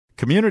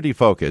Community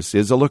Focus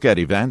is a look at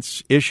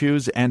events,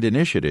 issues, and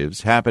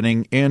initiatives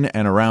happening in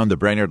and around the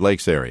Brainerd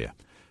Lakes area.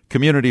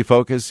 Community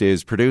Focus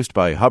is produced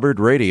by Hubbard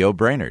Radio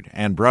Brainerd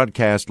and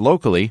broadcast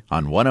locally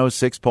on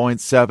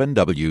 106.7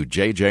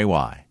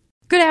 WJJY.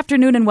 Good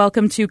afternoon and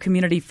welcome to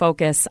Community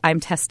Focus. I'm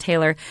Tess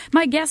Taylor.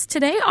 My guests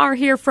today are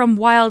here from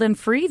Wild and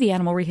Free, the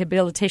animal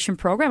rehabilitation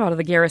program out of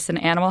the Garrison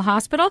Animal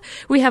Hospital.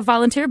 We have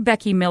volunteer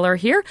Becky Miller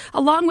here,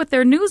 along with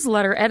their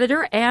newsletter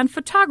editor and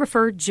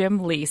photographer,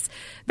 Jim Lease.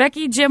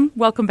 Becky, Jim,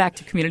 welcome back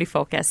to Community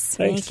Focus.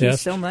 Thank you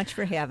so much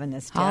for having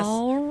us, Tess.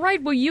 All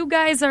right. Well, you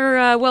guys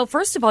are,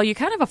 first of all, you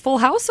kind of have a full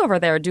house over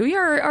there, do you?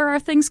 Or are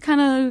things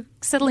kind of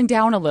settling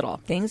down a little?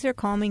 Things are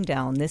calming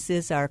down. This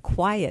is our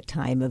quiet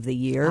time of the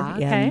year,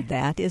 Okay. and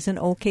that is an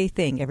okay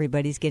thing.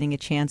 Everybody's getting a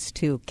chance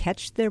to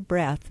catch their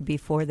breath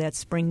before that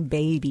spring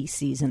baby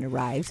season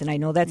arrives. And I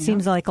know that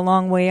seems like a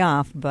long way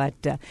off, but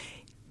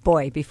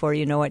boy, before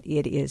you know it,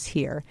 it is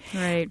here.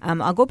 Right.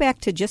 I'll go back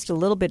to just a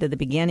little bit of the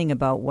beginning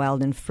about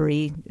Wild and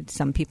Free.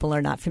 Some people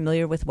are not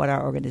familiar with what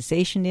our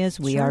organization is.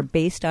 We are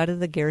based out of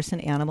the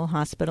Garrison Animal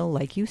Hospital,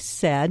 like you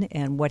said,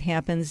 and what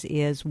happens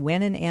is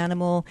when an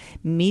animal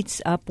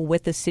meets up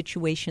with a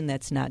situation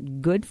that's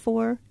not good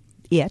for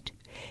it,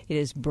 it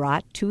is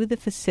brought to the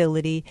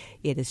facility.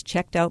 It is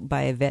checked out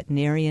by a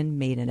veterinarian,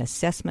 made an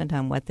assessment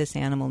on what this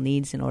animal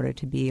needs in order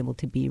to be able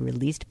to be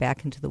released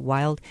back into the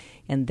wild,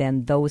 and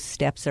then those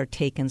steps are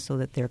taken so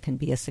that there can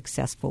be a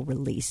successful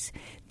release.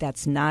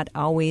 That's not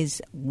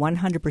always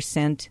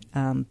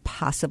 100%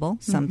 possible.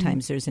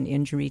 Sometimes there's an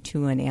injury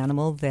to an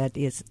animal that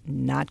is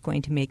not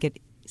going to make it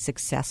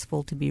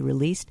successful to be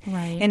released.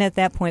 Right. And at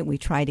that point, we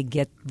try to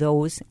get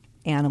those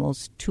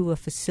animals to a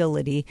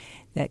facility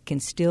that can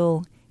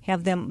still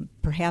have them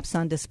perhaps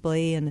on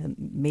display in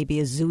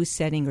maybe a zoo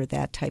setting or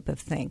that type of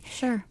thing.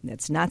 Sure.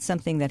 That's not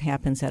something that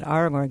happens at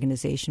our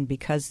organization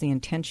because the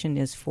intention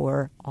is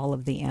for all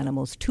of the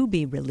animals to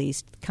be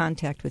released.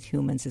 Contact with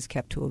humans is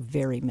kept to a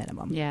very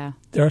minimum. Yeah.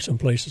 There are some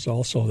places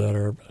also that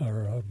are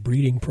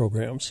breeding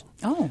programs.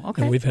 Oh,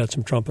 okay. And we've had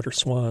some trumpeter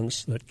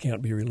swans that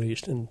can't be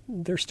released, and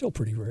they're still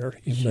pretty rare,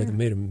 even though they've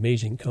made an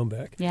amazing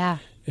comeback. Yeah.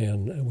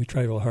 And we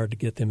try real hard to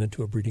get them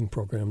into a breeding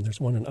program.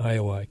 There's one in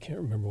Iowa. I can't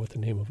remember what the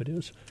name of it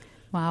is.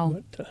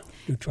 Wow. But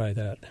do try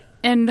that.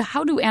 And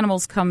how do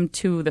animals come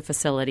to the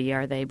facility?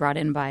 Are they brought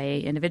in by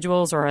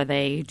individuals, or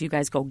do you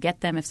guys go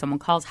get them if someone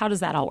calls? How does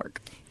that all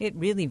work? It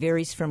really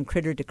varies from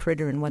critter to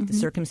critter and what the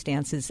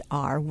circumstances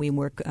are. We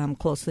work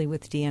closely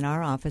with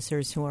DNR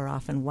officers who are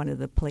often one of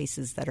the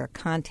places that are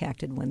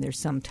contacted when there's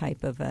some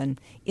type of an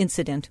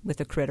incident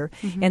with a critter.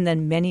 And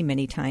then many,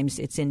 many times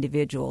it's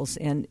individuals.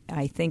 And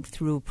I think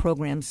through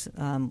programs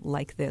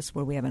like this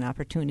where we have an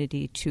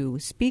opportunity to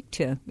speak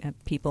to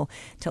people,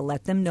 to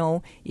let them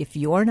know if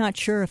you're not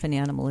sure if an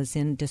animal is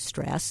in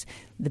distress,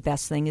 the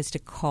best thing is to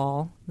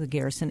call the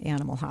Garrison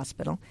Animal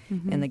Hospital.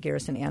 And the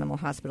Garrison Animal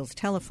Hospital's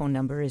telephone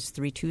number is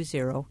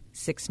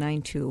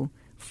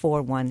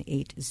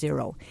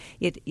 320-692-4180.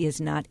 It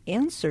is not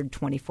answered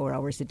 24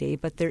 hours a day,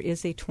 but there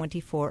is a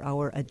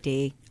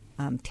 24-hour-a-day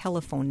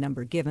telephone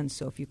number given.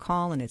 So if you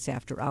call and it's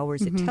after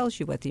hours, it tells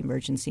you what the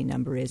emergency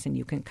number is, and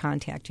you can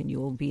contact, and you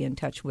will be in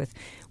touch with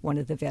one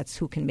of the vets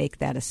who can make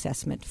that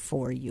assessment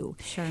for you.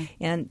 Sure.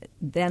 And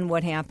then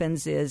what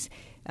happens is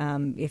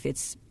if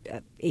it's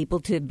able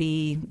to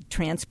be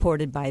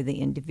transported by the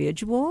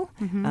individual,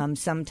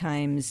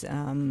 sometimes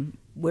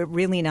we're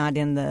really not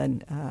in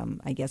the,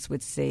 I guess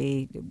would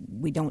say,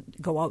 we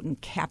don't go out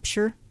and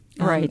capture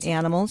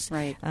animals.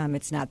 Right.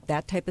 It's not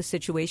that type of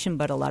situation,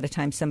 but a lot of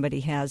times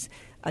somebody has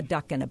a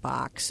duck in a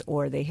box,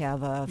 or they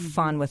have a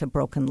fawn with a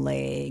broken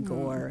leg,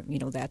 or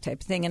that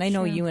type of thing. And I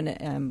know you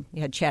and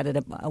you had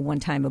chatted one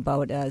time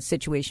about a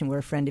situation where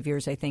a friend of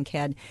yours, I think,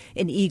 had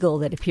an eagle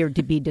that appeared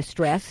to be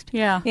distressed.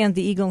 Yeah. And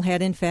the eagle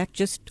had, in fact,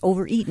 just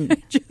overeaten.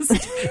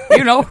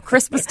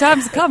 Christmas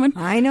time's coming.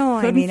 I know.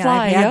 Couldn't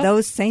fly, I've had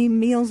those same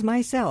meals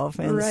myself.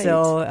 And Right.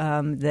 so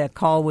the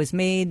call was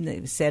made.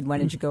 It said, why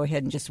don't you go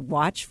ahead and just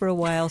watch for a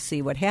while,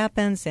 see what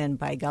happens, and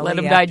by golly, Let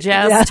 'em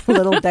digest. A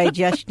little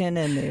digestion,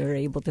 and they were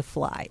able to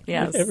fly.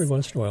 Yes. Every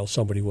once in a while,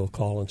 somebody will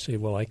call and say,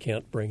 well, I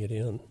can't bring it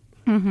in.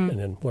 And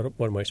then what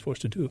am I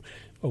supposed to do?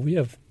 Well, we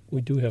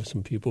do have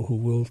some people who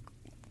will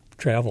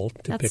travel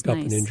to That's pick up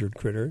an nice. injured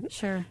critter.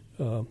 Sure.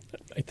 I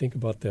think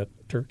about that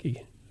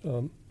turkey.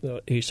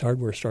 The Ace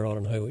Hardware store out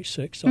on Highway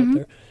 6 out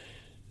there.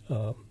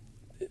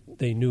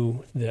 They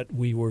knew that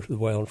we were the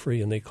Wild and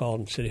Free, and they called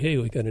and said, hey,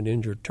 we got an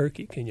injured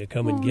turkey. Can you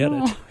come and get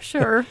it?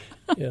 Sure.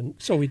 And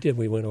so we did.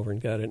 We went over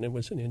and got it, and it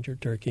was an injured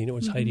turkey, and it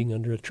was hiding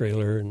under a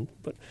trailer.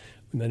 But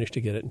we managed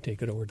to get it and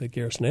take it over to the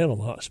Garrison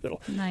Animal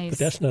Hospital. Nice. But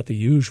that's not the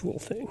usual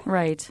thing.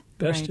 Right.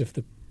 Best right. if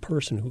the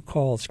person who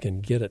calls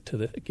can get it to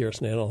the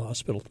Garrison Animal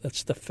Hospital.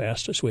 That's the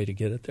fastest way to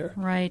get it there.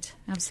 Right.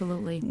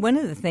 Absolutely. One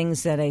of the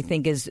things that I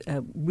think is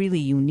really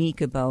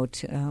unique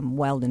about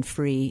Wild and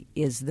Free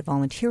is the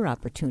volunteer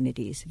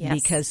opportunities. Yes.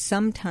 Because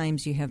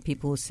sometimes you have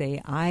people who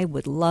say, I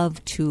would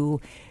love to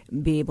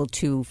be able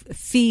to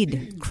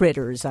feed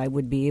critters. I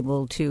would be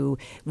able to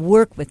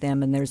work with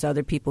them. And there's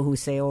other people who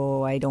say,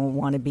 "Oh, I don't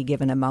want to be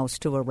giving a mouse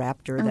to a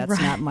raptor.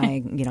 That's not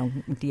my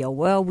deal."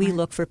 Well, we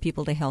look for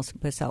people to help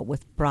us out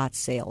with brat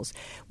sales,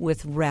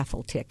 with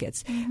raffle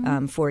tickets.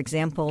 For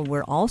example,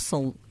 we're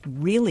also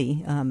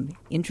really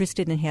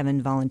interested in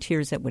having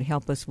volunteers that would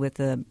help us with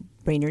the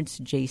Brainerd's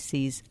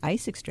JC's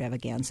Ice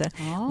Extravaganza.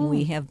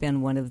 We have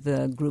been one of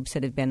the groups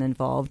that have been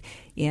involved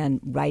in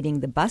riding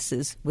the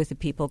buses with the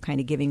people, kind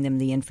of giving them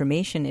the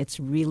information. It's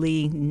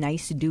really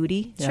nice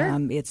duty. Sure.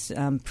 It's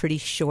pretty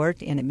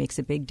short, and it makes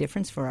a big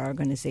difference for our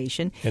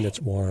organization. And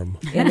it's warm.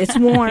 And it's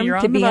warm You're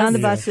to on be the on the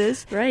bus.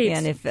 buses. Right.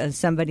 And if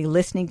somebody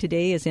listening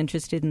today is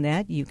interested in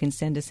that, you can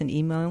send us an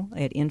email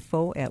at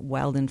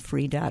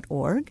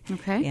info@wildandfree.org.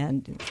 Okay.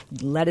 And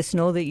let us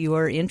know that you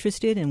are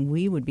interested, and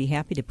we would be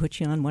happy to put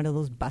you on one of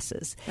those buses.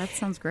 That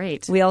sounds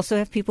great. We also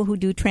have people who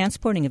do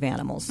transporting of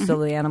animals. So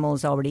the animal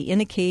is already in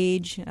a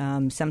cage.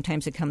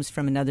 Sometimes it comes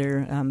from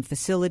another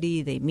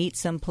facility. They meet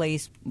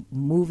someplace,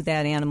 move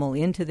that animal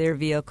into their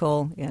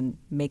vehicle, and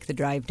make the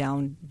drive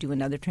down, do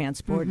another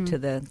transport to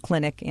the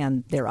clinic,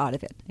 and they're out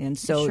of it. And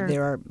so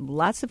there are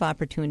lots of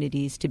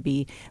opportunities to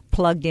be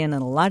plugged in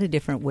a lot of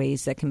different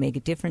ways that can make a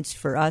difference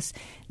for us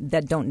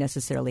that don't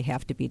necessarily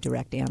have to be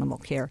direct animal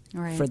care.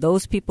 Right. For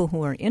those people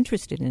who are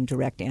interested in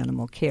direct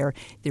animal care,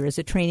 there is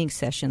a training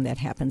session that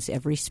happens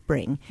every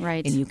spring.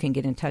 Right. And you can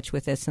get in touch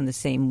with us in the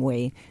same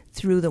way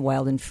through the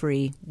Wild and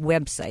Free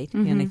website.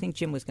 And I think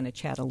Jim was going to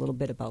chat a little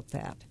bit about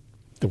that.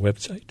 The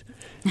website.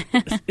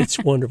 It's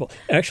wonderful.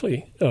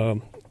 Actually,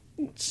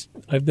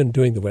 I've been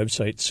doing the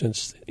website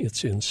since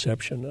its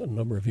inception a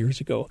number of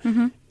years ago,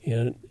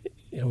 and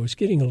I was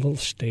getting a little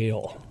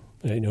stale.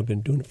 I've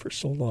been doing it for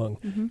so long,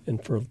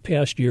 and for the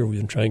past year we've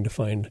been trying to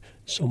find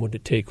someone to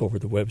take over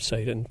the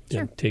website and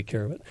take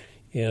care of it.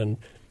 And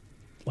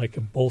like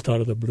a bolt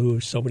out of the blue,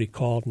 somebody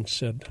called and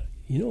said,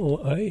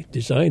 I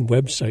design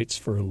websites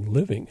for a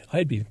living.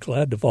 I'd be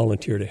glad to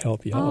volunteer to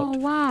help you out. Oh,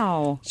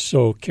 wow.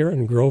 So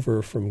Karen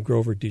Grover from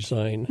Grover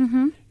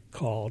Design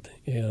called,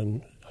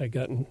 and I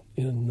got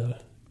in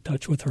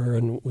touch with her,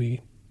 and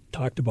we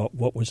talked about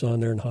what was on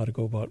there and how to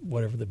go about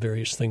whatever the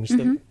various things,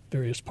 the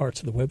various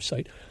parts of the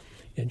website.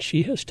 And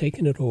she has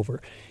taken it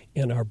over.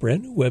 And our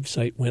brand new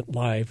website went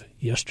live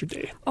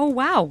yesterday. Oh,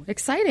 wow.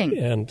 Exciting.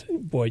 And,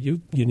 boy,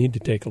 you need to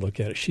take a look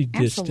at it. She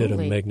just did a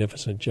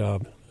magnificent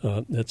job.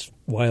 That's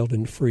Wild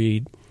and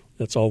Free.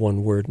 That's all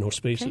one word, no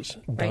spaces,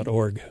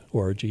 .org.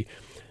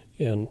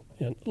 And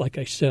like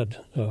I said,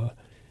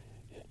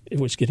 it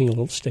was getting a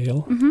little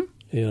stale.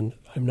 And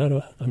I'm not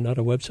a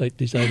website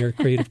designer,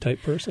 creative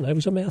type person. I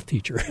was a math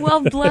teacher.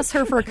 Well, bless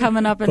her for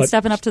coming up and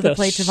stepping up to the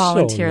plate to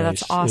volunteer. So nice.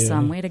 That's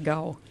awesome. Yeah. Way to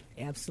go.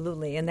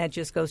 Absolutely. And that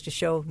just goes to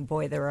show,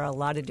 boy, there are a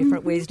lot of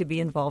different ways to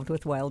be involved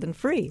with Wild and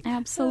Free.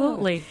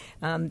 Absolutely.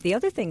 The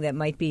other thing that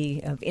might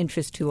be of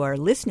interest to our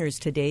listeners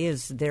today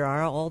is there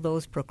are all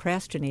those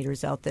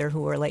procrastinators out there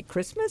who are like,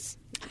 Christmas?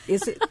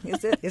 Is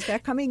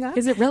that coming up?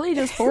 Is it really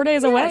just 4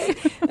 days away?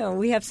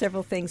 We have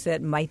several things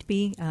that might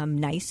be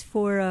nice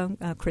for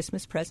a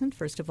Christmas present.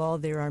 First of all,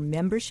 there are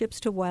memberships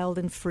to Wild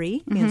and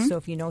Free. And so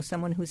if you know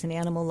someone who's an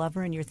animal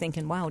lover and you're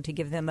thinking, wow, to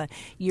give them a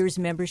year's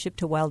membership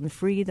to Wild and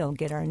Free, they'll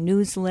get our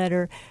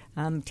newsletter,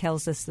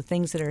 tells us the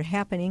things that are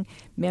happening.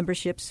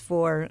 Memberships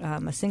for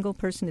a single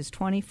person is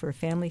 $20, for a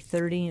family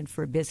 $30, and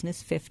for a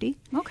business $50.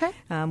 Okay.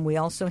 We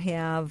also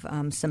have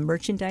some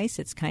merchandise.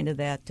 It's kind of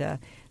that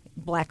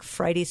Black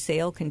Friday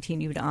sale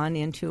continued on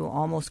into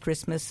almost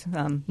Christmas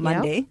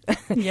Monday.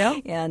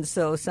 Yep. And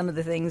so some of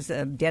the things,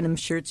 denim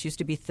shirts used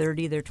to be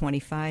 $30, they're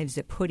 $25.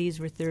 Zip hoodies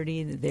were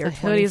 $30, they're The $25.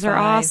 hoodies are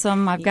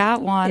awesome. I've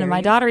got one, There and my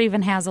you- daughter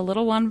even has a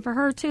little one for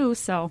her, too,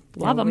 so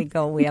love There we them.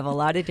 go. We have a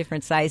lot of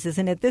different sizes.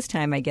 And at this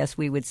time, I guess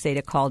we would say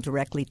to call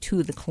directly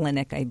to the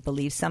clinic. I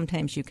believe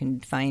sometimes you can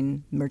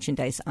find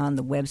merchandise on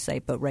the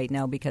website, but right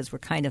now, because we're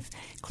kind of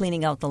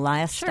cleaning out the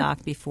last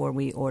stock before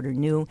we order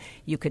new,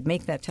 you could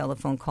make that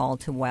telephone call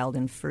to Wild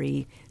and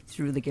Free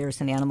through the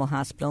Garrison Animal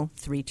Hospital,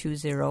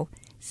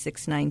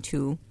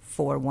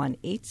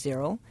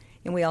 320-692-4180.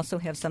 And we also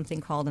have something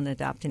called an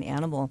Adopt an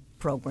Animal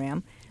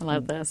program. I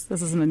love this.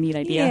 This is a neat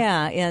idea.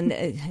 Yeah,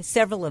 and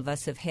several of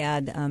us have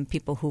had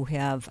people who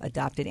have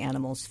adopted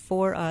animals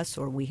for us,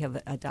 or we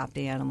have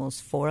adopted animals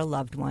for a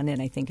loved one.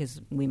 And I think,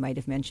 as we might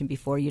have mentioned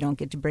before, you don't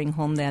get to bring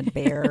home that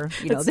bear.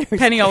 There's-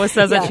 Penny always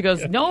says that. Yeah. She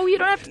goes, no, you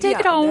don't have to take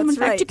it home. In that's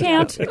fact, you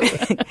right.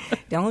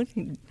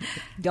 can't.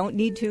 Don't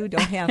need to,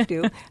 don't have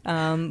to.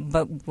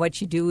 But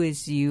what you do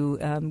is you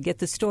get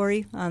the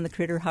story on the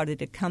critter. How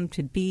did it come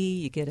to be?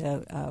 You get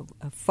a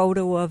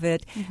photo of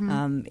it.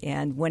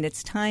 And when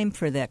it's time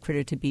for that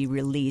critter to be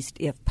released,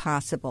 if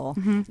possible,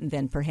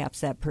 then perhaps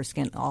that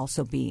person can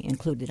also be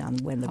included on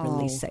when the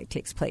release site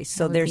takes place.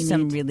 So would there's be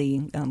some neat.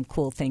 really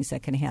cool things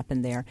that can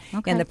happen there.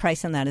 Okay. And the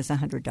price on that is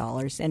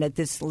 $100. And at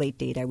this late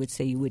date, I would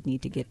say you would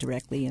need to get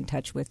directly in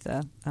touch with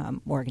the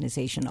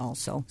organization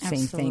also. Same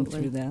thing Absolutely.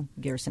 through the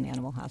Garrison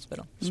Animal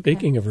Hospital.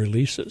 Speaking of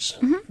releases,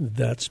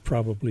 that's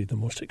probably the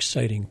most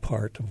exciting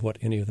part of what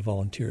any of the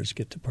volunteers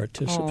get to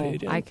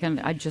participate in.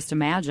 I just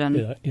imagine.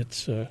 Yeah,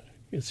 it's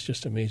It's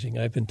just amazing.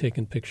 I've been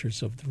taking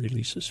pictures of the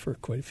releases for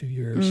quite a few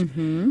years.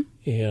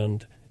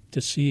 And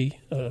to see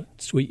a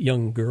sweet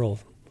young girl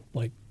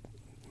like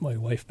my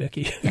wife,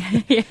 Becky,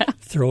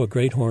 throw a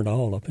great horned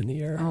owl up in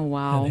the air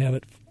and have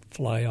it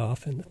fly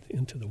off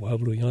into the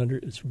wild blue yonder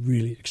is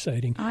really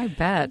exciting. I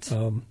bet.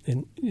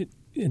 And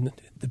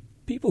the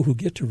people who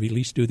get to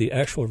do the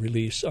actual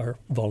release are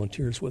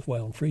volunteers with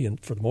Wild and Free, and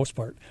for the most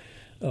part,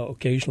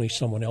 occasionally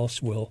someone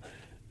else will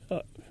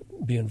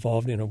be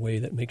involved in a way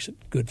that makes it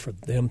good for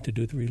them to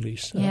do the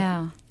release.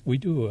 We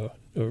do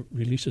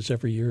releases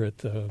every year at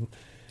the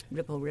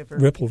Ripple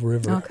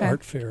River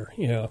Art Fair.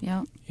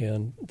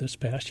 And this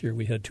past year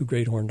we had 2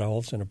 great horned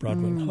owls and a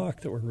broadwing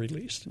hawk that were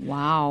released.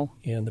 Wow.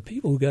 And the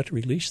people who got to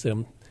release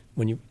them,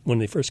 when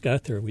they first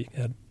got there, we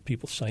had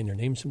people sign their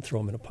names and throw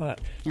them in a pot.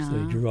 So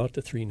they drew out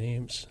the 3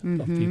 names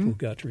of people who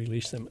got to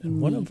release them.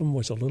 And one of them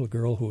was a little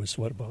girl who was,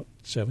 about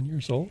 7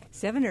 years old?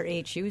 7 or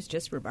 8. She was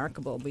just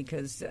remarkable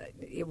because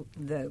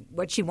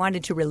what she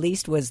wanted to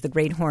release was the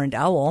great horned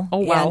owl. Oh,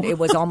 wow. And it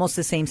was almost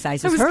the same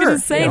size as her. I was going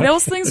to say,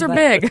 those things are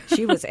big.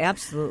 She was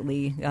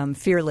absolutely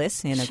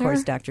fearless. And, of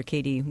course, Dr.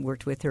 Katie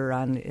worked with her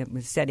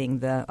on setting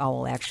the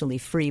owl actually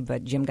free.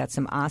 But Jim got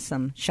some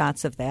awesome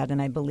shots of that.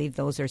 And I believe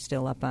those are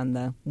still up on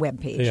the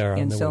webpage. They are on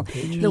and the so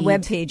webpage. The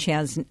webpage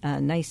has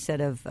a nice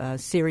set of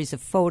series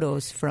of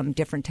photos from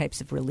different types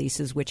of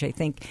releases, which I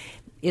think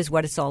is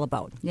what it's all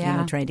about.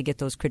 Trying to get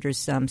those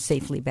critters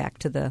safely back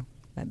to the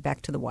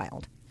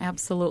wild.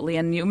 Absolutely.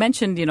 And you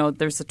mentioned,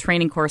 there's a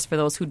training course for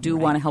those who do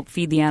want to help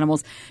feed the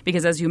animals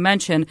because, as you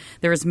mentioned,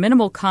 there is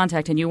minimal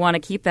contact, and you want to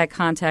keep that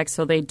contact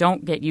so they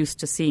don't get used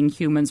to seeing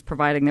humans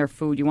providing their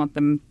food. You want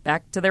them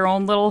back to their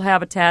own little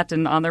habitat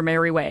and on their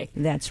merry way.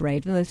 That's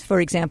right.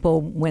 For example,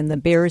 when the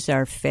bears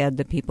are fed,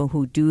 the people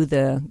who do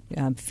the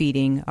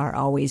feeding are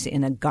always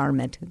in a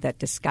garment that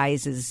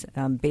disguises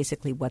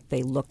basically what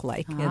they look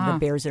like. The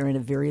bears are in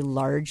a very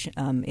large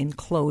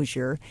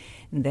enclosure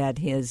that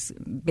is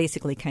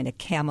basically kind of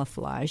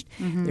camouflaged.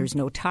 There's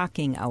no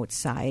talking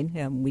outside.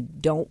 We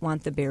don't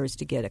want the bears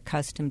to get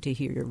accustomed to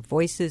hear your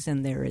voices,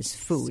 and there is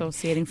food.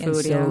 Associating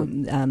food,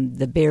 and so,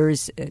 the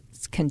bears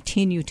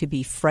continue to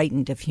be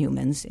frightened of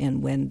humans,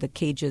 and when the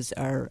cages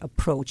are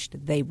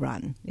approached, they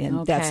run.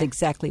 And that's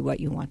exactly what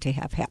you want to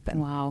have happen.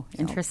 Wow,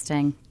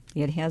 interesting.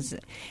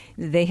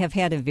 They have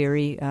had a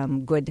very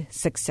good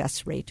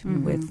success rate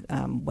with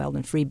wild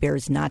and free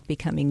bears not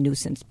becoming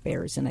nuisance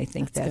bears, and I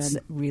think that's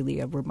really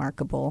a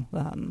remarkable.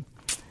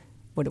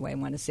 What do I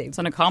want to say? It's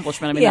an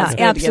accomplishment. I mean, that's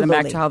good to get them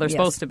back to how they're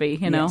supposed to be.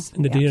 You know,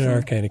 and the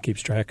DNR kind of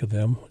keeps track of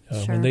them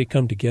when they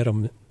come to get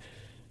them.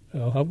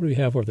 How many do we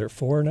have over there?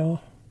 4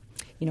 now.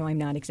 I'm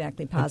not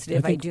exactly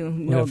positive. I do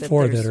know we have that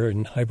 4 that are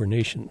in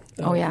hibernation.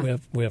 We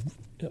have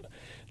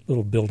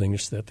little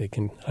buildings that they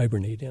can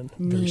hibernate in,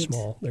 very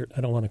small. I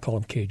don't want to call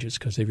them cages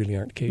because they really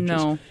aren't cages.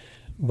 No.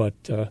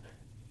 But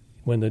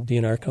when the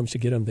DNR comes to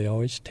get them, they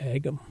always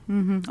tag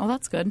them. Oh,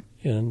 that's good.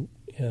 And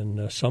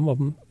some of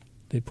them,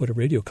 they put a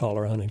radio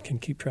collar on and can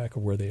keep track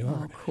of where they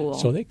are. Oh, cool.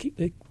 So they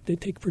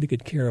take pretty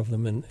good care of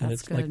them. And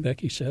it's good. like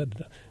Becky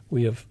said,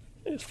 we have,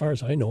 as far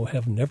as I know,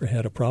 have never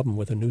had a problem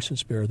with a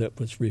nuisance bear that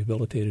was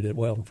rehabilitated at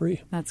Wild and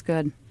Free. That's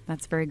good.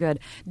 That's very good.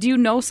 Do you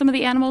know some of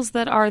the animals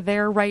that are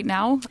there right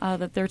now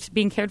that they're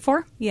being cared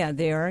for? Yeah,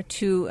 there are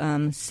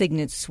 2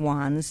 cygnet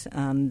swans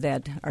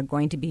that are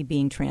going to be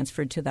being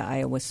transferred to the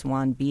Iowa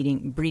Swan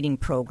breeding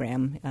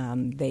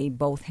program. They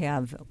both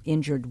have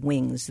injured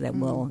wings that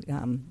will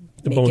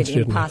make it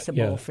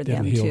impossible for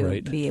them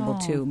to be able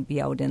to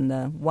be out in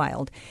the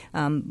wild.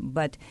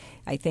 But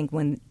I think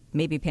when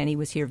maybe Penny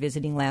was here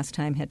visiting last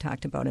time, had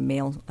talked about a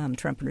male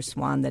trumpeter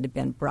swan that had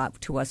been brought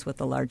to us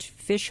with a large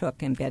fish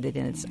hook embedded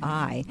in its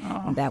eye.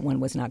 That one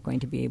was not going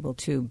to be able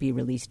to be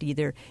released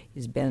either.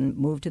 He's been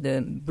moved to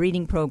the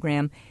breeding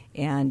program,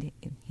 and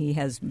he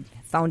has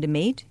found a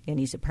mate, and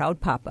he's a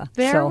proud papa.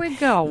 There we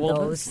go.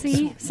 Well,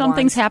 see, some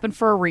things happen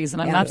for a reason.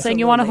 I'm not saying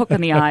you want a hook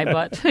in the eye,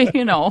 but,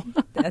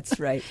 That's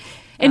right.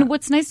 And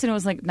what's nice to know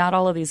is, not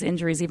all of these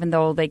injuries, even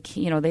though they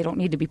don't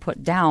need to be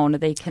put down,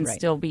 they can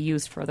still be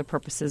used for other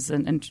purposes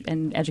and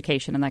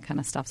education and that kind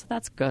of stuff. So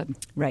that's good.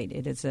 Right.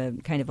 It is a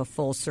kind of a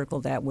full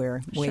circle that way.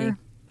 Sure.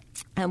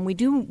 We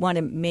do want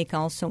to make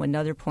also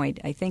another point.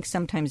 I think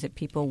sometimes that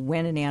people,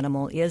 when an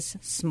animal is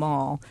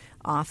small,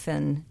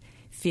 often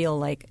feel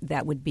like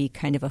that would be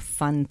kind of a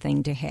fun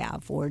thing to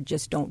have, or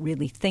just don't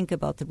really think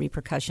about the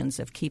repercussions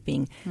of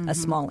keeping a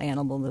small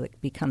animal that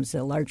becomes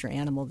a larger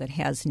animal that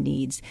has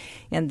needs.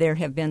 And there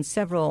have been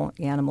several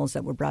animals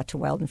that were brought to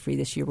Wild and Free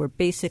this year were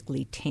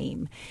basically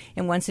tame.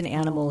 And once an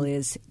animal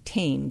is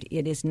tamed,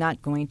 it is not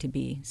going to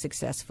be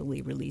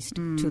successfully released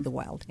to the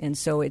wild. And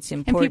so it's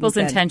important. And people's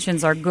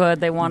intentions are good.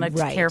 They want to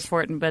care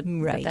for it, but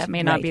that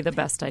may not be the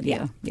best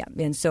idea. Yeah.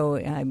 And so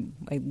I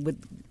would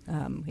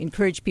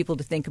encourage people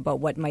to think about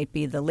what might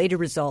be the later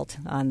result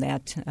on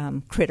that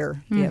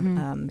critter,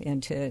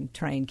 and to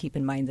try and keep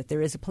in mind that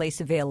there is a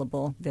place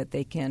available that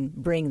they can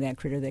bring that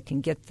critter that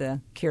can get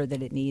the care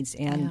that it needs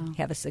and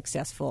have a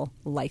successful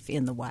life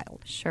in the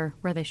wild. Sure,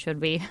 where they should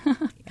be.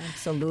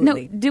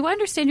 Absolutely. Now, do I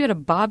understand you had a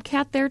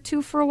bobcat there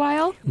too for a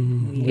while?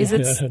 We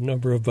had a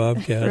number of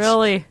bobcats.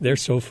 Really? They're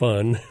so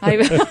fun.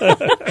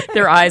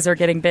 Their eyes are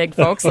getting big,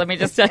 folks. Let me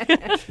just tell you.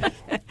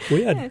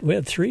 We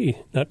had 3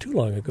 not too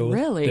long ago.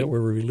 Really? That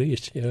were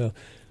released. Yeah.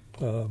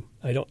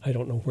 I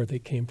don't know where they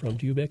came from.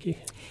 Do you, Becky?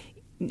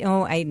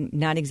 No, I'm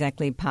not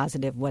exactly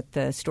positive what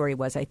the story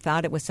was. I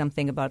thought it was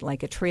something about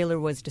like a trailer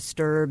was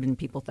disturbed and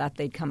people thought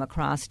they'd come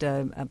across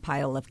a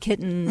pile of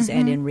kittens,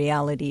 and in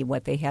reality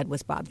what they had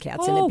was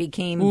bobcats. And it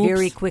became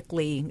very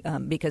quickly,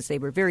 because they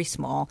were very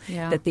small,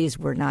 that these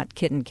were not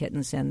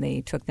kittens, and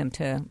they took them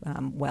to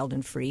Wild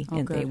and Free,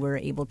 and good. they were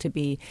able to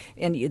be,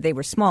 and they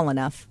were small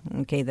enough,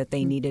 that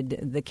they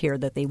needed the care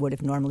that they would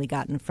have normally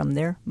gotten from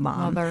their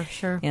mom. Mother,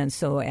 sure. And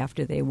so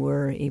after they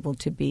were able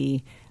to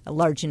be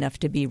large enough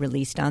to be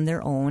released on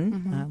their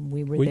own.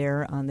 We were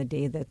there on the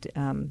day that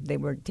they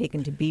were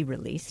taken to be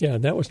released. Yeah,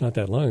 that was not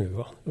that long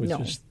ago. It was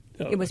just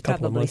it was a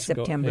couple of probably months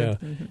September. Ago.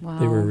 Yeah, Wow.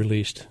 They were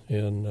released,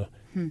 and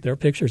there are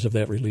pictures of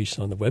that release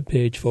on the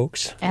webpage,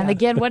 folks. And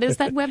again, what is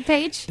that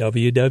webpage?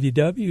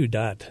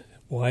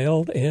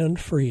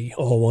 www.wildandfree,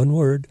 all one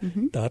word,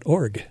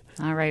 .org.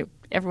 All right.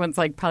 Everyone's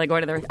like probably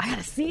going to their, I got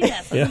to see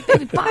this. This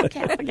baby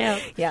podcast again.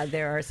 Yeah,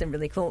 there are some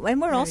really cool.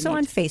 And we're also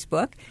on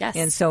Facebook. Yes.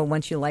 And so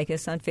once you like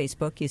us on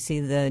Facebook, you see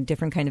the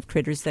different kind of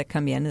critters that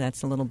come in.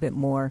 That's a little bit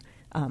more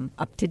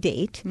up to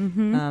date.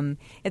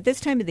 At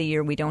this time of the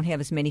year, we don't have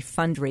as many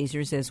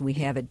fundraisers as we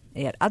have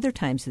at other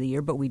times of the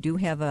year, but we do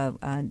have a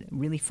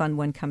really fun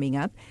one coming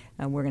up.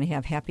 We're going to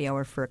have Happy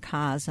Hour for a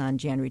Cause on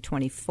January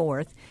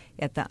 24th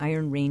at the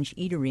Iron Range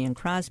Eatery in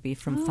Crosby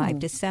from 5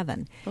 to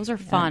 7. Those are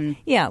fun.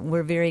 Yeah,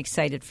 we're very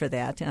excited for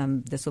that.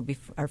 This will be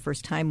our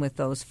first time with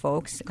those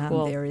folks.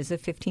 Cool. There is a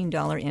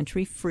 $15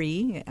 entry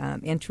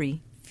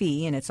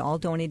fee, and it's all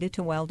donated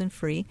to Wild and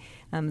Free.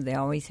 They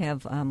always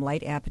have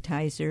light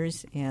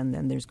appetizers, and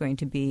then there's going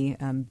to be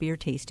beer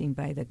tasting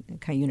by the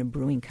Cuyuna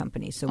Brewing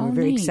Company. So we're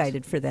very neat.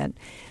 excited for that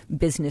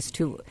business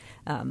to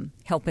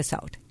help us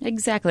out.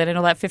 Exactly. And I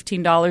know that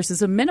 $15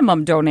 is a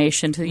minimum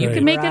donation. You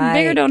can make a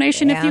bigger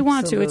donation if you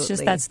want to. It's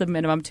just that's the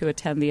minimum to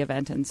attend the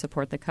event and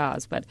support the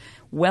cause. But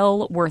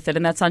well worth it.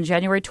 And that's on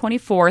January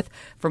 24th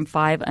from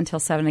 5 until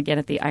 7 again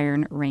at the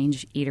Iron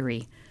Range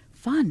Eatery.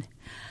 Fun.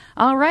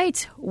 All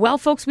right. Well,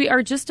 folks, we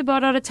are just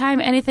about out of time.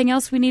 Anything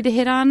else we need to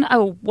hit on?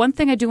 Oh, one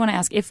thing I do want to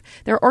ask. If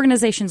there are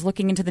organizations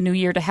looking into the new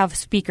year to have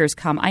speakers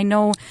come, I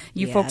know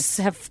you folks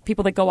have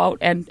people that go out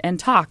and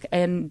talk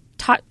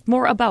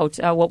more about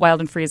what Wild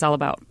and Free is all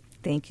about.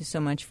 Thank you so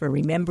much for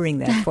remembering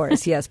that for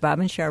us. Yes, Bob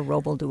and Char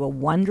Roble do a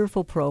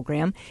wonderful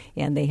program,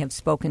 and they have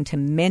spoken to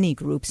many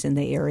groups in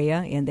the area,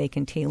 and they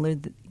can tailor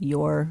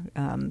your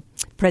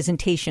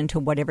presentation to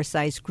whatever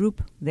size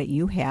group that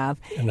you have.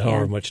 And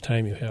however much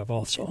time you have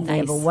also. They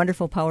have a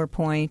wonderful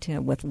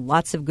PowerPoint with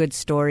lots of good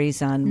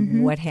stories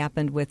on what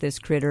happened with this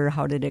critter,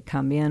 how did it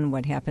come in,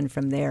 what happened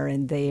from there,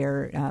 and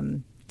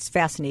it's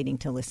fascinating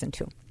to listen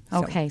to.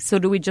 Okay, so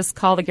do we just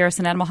call the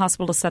Garrison Animal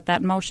Hospital to set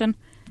that in motion?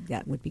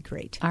 That would be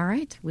great. All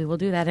right, we will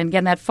do that. And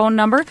again, that phone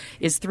number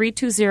is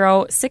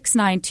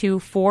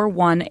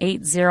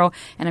 320-692-4180.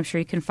 And I'm sure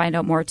you can find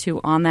out more,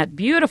 too, on that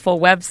beautiful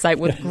website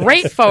with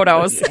great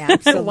photos.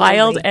 Absolutely.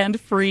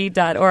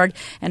 wildandfree.org.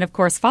 And, of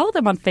course, follow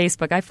them on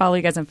Facebook. I follow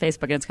you guys on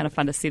Facebook, and it's kind of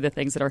fun to see the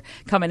things that are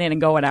coming in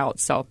and going out.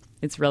 So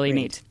it's really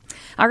neat.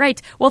 All right.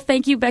 Well,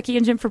 thank you, Becky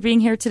and Jim, for being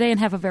here today, and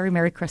have a very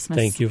Merry Christmas.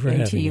 Thank you for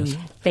having us.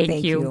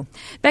 Thank you.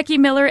 Becky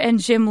Miller and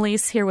Jim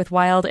Lease here with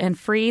Wild and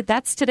Free.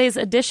 That's today's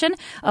edition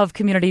of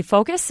Community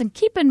Focus. And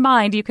keep in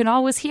mind, you can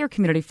always hear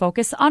Community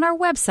Focus on our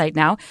website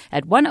now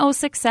at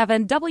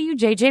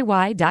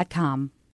 1067wjjy.com.